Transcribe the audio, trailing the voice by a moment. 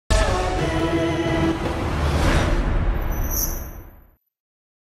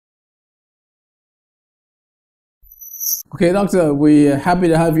Okay, Doctor, we're happy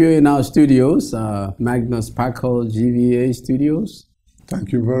to have you in our studios, Magnus Kpakol GVA studios.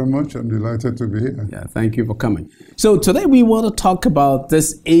 Thank you very much. I'm delighted to be here. Yeah, thank you for coming. So today we want to talk about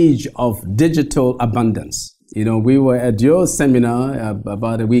this age of digital abundance. You know, we were at your seminar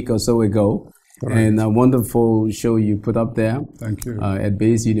about a week or so ago, correct, and a wonderful show you put up there. Thank you. At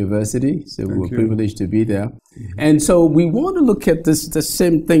Bayes University. So we were privileged to be there. And so we want to look at this, the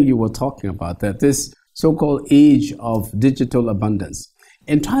same thing you were talking about, that this so-called age of digital abundance,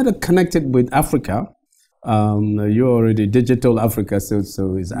 and try to connect it with Africa. You're already digital Africa, so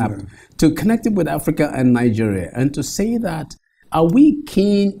it's apt to connect it with Africa and Nigeria, and to say that, are we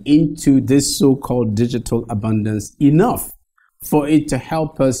keen into this so-called digital abundance enough for it to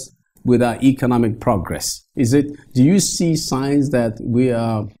help us with our economic progress? Do you see signs that we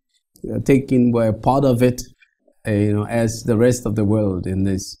are we're part of it, as the rest of the world in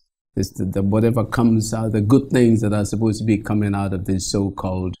this whatever comes out, the good things that are supposed to be coming out of this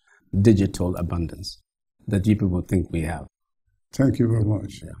so-called digital abundance that you people think we have? Thank you very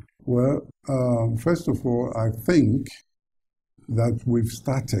much. Yeah. Well, first of all, I think that we've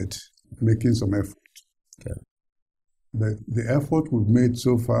started making some effort. Okay. The effort we've made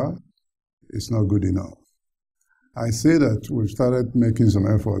so far is not good enough. I say that we've started making some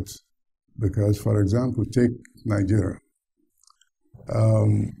effort because, for example, take Nigeria.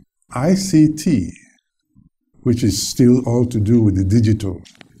 ICT, which is still all to do with the digital,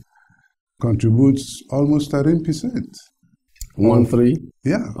 contributes almost 13%. 13?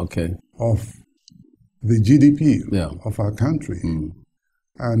 Yeah. Okay. Of the GDP of our country.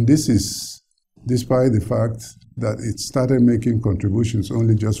 And this is despite the fact that it started making contributions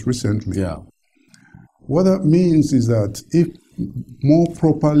only just recently. Yeah. What that means is that if more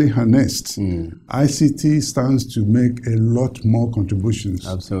properly harnessed, ICT stands to make a lot more contributions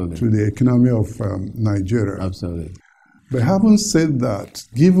to the economy of Nigeria. Absolutely. But having said that,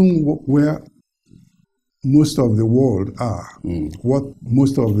 given where most of the world are, what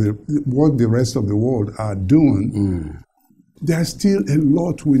the rest of the world are doing, there's still a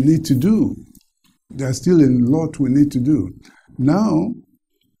lot we need to do. There's still a lot we need to do. Now,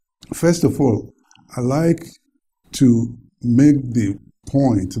 first of all, I like to make the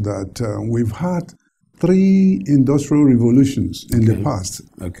point that we've had 3 industrial revolutions in the past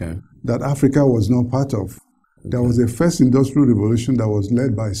that Africa was not part of. There was a first industrial revolution that was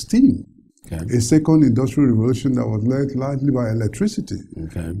led by steam, a second industrial revolution that was led largely by electricity,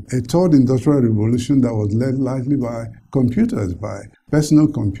 a third industrial revolution that was led largely by computers, by personal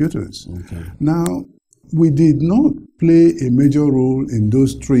computers. Now, we did not play a major role in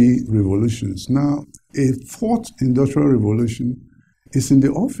those 3 revolutions. Now, a 4th industrial revolution is in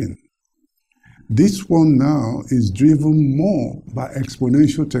the offing. This one now is driven more by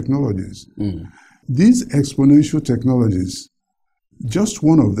exponential technologies. These exponential technologies, just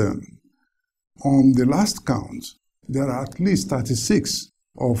one of them, on the last count, there are at least 36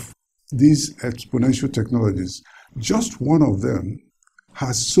 of these exponential technologies. Just one of them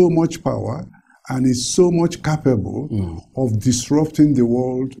has so much power and is so much capable of disrupting the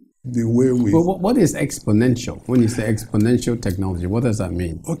world the way we... Well, what is exponential? When you say exponential technology, what does that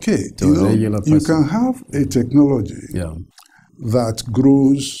mean? Okay, you can have a technology that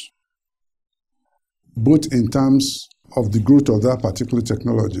grows both in terms of the growth of that particular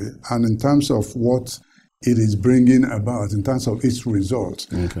technology and in terms of what it is bringing about, in terms of its results,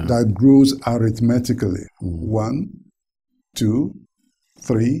 that grows arithmetically. 1, 2,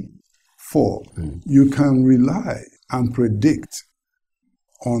 3, 4. You can rely and predict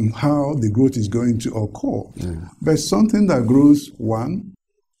on how the growth is going to occur. But something that grows 1,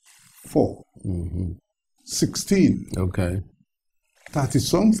 4, 16, 30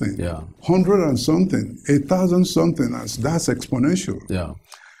 something, 100 and something, 1,000 something, that's exponential.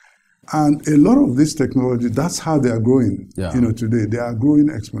 And a lot of this technology, that's how they are growing. Today they are growing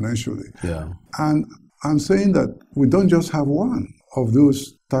exponentially. And I'm saying that we don't just have one of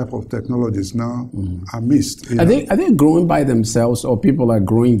those type of technologies now amidst. Are they growing by themselves, or people are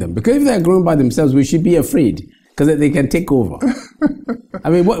growing them? Because if they're growing by themselves, we should be afraid because they can take over. I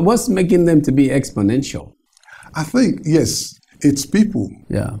mean, what's making them to be exponential? I think, yes, it's people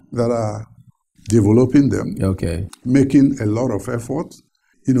that are developing them, making a lot of effort,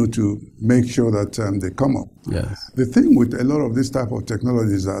 to make sure that they come up. The thing with a lot of this type of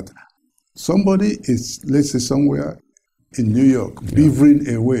technology is that somebody is, let's say, somewhere in New York,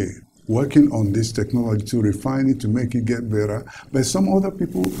 beavering away working on this technology to refine it, to make it get better. But some other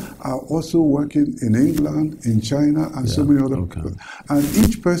people are also working in England, in China, and so many other people. And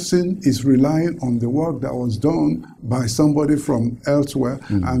each person is relying on the work that was done by somebody from elsewhere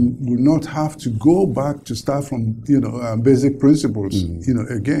and will not have to go back to start from, basic principles,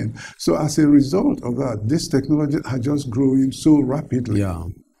 again. So as a result of that, this technology are just growing so rapidly. Yeah.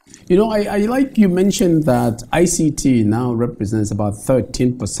 I like you mentioned that ICT now represents about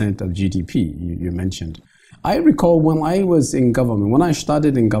 13% of GDP, you mentioned. I recall when I was in government, when I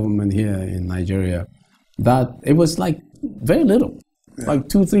started in government here in Nigeria, that it was like very little, like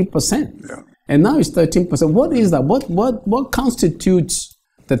 2-3%. Yeah. And now it's 13%. What is that? What constitutes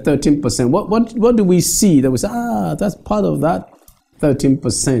the 13%? What do we see that was, that's part of that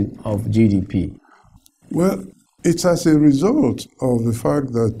 13% of GDP? Well, it's as a result of the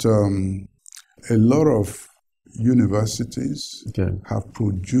fact that a lot of universities have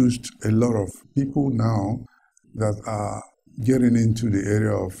produced a lot of people now that are getting into the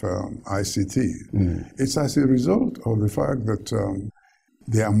area of ICT. It's as a result of the fact that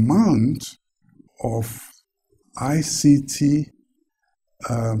the amount of ICT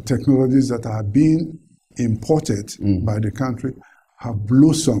technologies that are being imported by the country have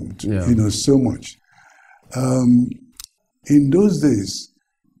blossomed, so much. In those days,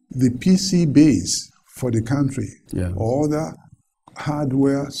 the PC base for the country or other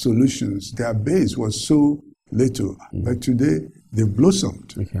hardware solutions, their base was so little. But today, they've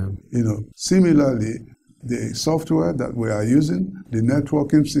blossomed. Similarly, the software that we are using, the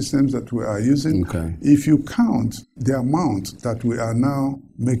networking systems that we are using, if you count the amount that we are now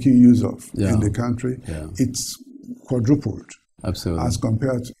making use of in the country, it's quadrupled. Absolutely. As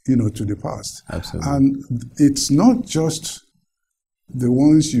compared, to the past. Absolutely. And it's not just the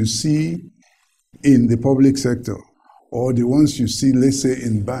ones you see in the public sector or the ones you see, let's say,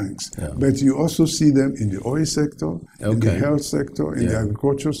 in banks, but you also see them in the oil sector, in the health sector, in the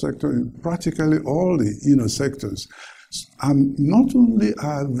agricultural sector, in practically all the, sectors. And not only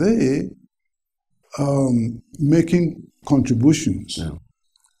are they making contributions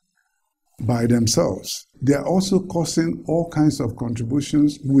by themselves, they are also causing all kinds of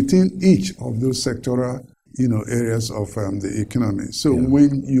contributions within each of those sectoral, areas of the economy. So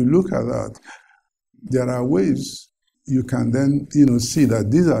when you look at that, there are ways you can then, see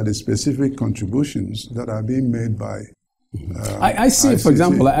that these are the specific contributions that are being made by I see it, for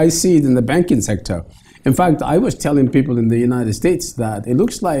example, I see it in the banking sector. In fact, I was telling people in the United States that it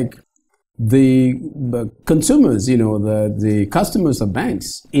looks like the consumers, the customers of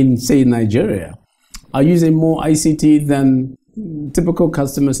banks in, say, Nigeria are using more ICT than typical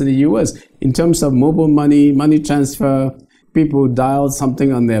customers in the US. In terms of mobile money transfer, people dial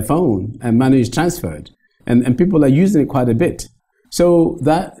something on their phone and money is transferred. And people are using it quite a bit. So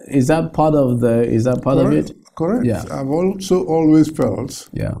is that part of it? Correct. Yeah. I've also always felt,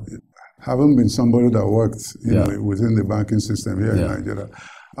 having been somebody that worked within the banking system here in Nigeria,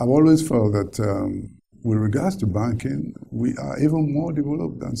 I've always felt that with regards to banking, we are even more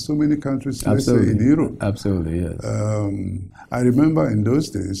developed than so many countries, let's say, in Europe. Absolutely, yes. I remember in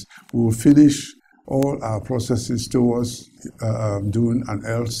those days, we would finish all our processes towards doing an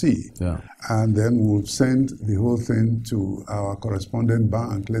LC. And then we would send the whole thing to our correspondent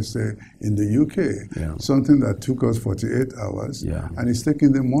bank, let's say in the UK, something that took us 48 hours, and it's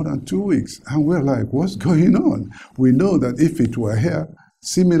taking them more than 2 weeks. And we're like, what's going on? We know that if it were here,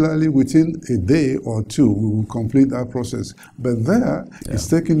 similarly, within a day or two, we will complete that process. But there, it's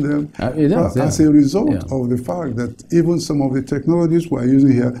taking them as a result of the fact that even some of the technologies we're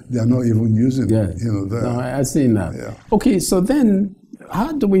using here, they are not even using there. No, I've seen that. Okay, so then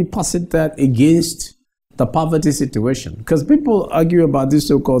how do we posit that against the poverty situation? Because people argue about this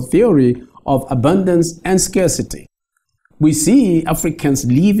so-called theory of abundance and scarcity. We see Africans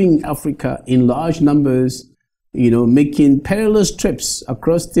leaving Africa in large numbers, making perilous trips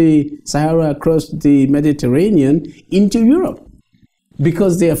across the Sahara, across the Mediterranean into Europe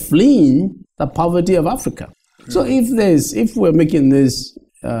because they are fleeing the poverty of Africa. So if we're making these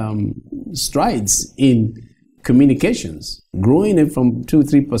strides in communications, growing it from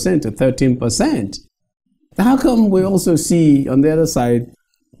 2-3% to 13%, how come we also see on the other side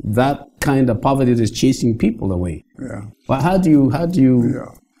that kind of poverty that is chasing people away? Well, how do you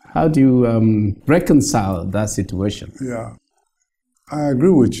reconcile that situation? I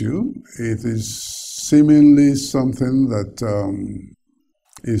agree with you. It is seemingly something that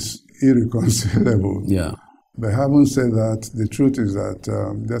is irreconcilable. But having said that, the truth is that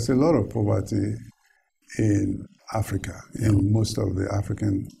there's a lot of poverty in Africa, in most of the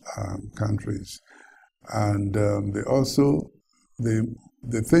African countries. And they also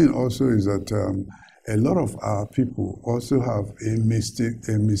the thing also is that a lot of our people also have a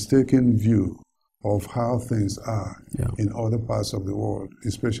mistaken view of how things are in other parts of the world,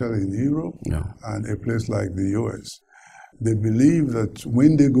 especially in Europe and a place like the US. They believe that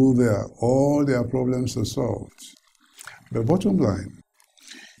when they go there, all their problems are solved. But bottom line,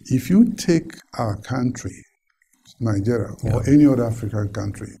 if you take our country, Nigeria, or any other African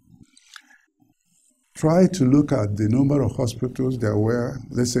country, try to look at the number of hospitals there were,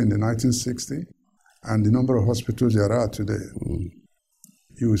 let's say in the 1960s, and the number of hospitals there are today.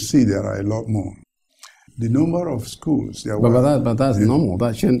 You will see there are a lot more. The number of schools there were... But that's normal.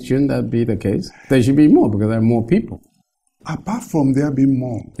 That shouldn't that be the case? There should be more because there are more people. Apart from there being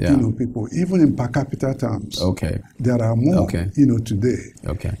more, people, even in per capita terms, there are more, today.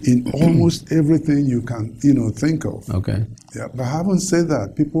 In almost everything you can, think of. Yeah, but having said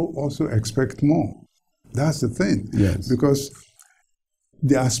that, people also expect more. That's the thing. Yes. Because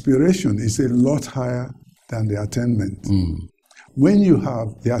the aspiration is a lot higher than the attainment. When you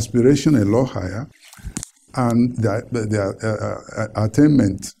have the aspiration a lot higher and the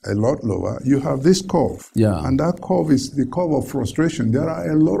attainment a lot lower, you have this curve. And that curve is the curve of frustration. There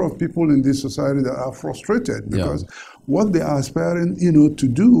are a lot of people in this society that are frustrated because what they are aspiring, to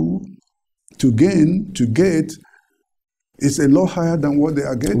do, to gain, to get, is a lot higher than what they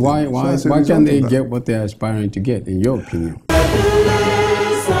are getting. Why can't they get what they are aspiring to get, in your opinion?